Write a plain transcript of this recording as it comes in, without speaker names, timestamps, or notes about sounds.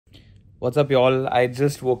What's up, y'all? I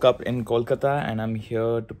just woke up in Kolkata and I'm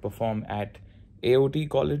here to perform at AOT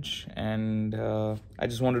College, and I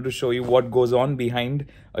just wanted to show you what goes on behind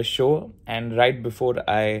a show and right before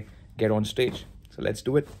I get on stage. So let's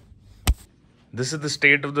do it. This is the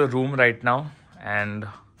state of the room right now, and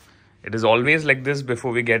it is always like this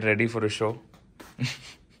before we get ready for a show.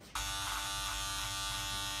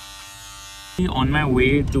 On my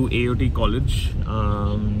way to AOT College,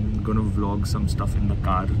 I'm gonna vlog some stuff in the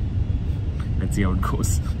car. Let's see how it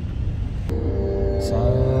goes.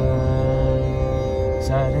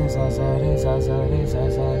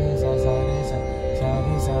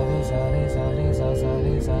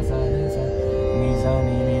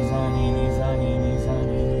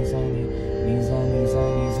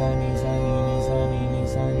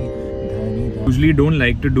 Usually don't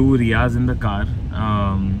like to do riyaz in the car.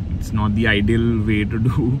 It's not the ideal way to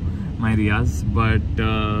do my riyaz, but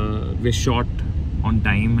we're short on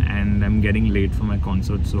time and I'm getting late for my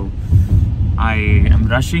concert, so I am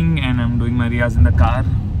rushing and I'm doing my riyaz in the car.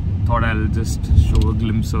 Thought I'll just show a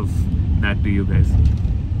glimpse of that to you guys.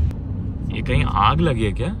 ये कहीं आग लगी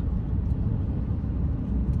है क्या?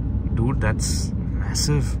 Dude, that's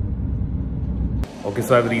massive. Okay,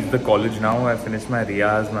 so I've reached the college now. I finished my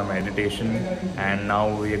riyaz, my meditation, and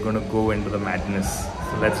now we're going to go into the madness.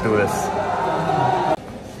 So let's do this.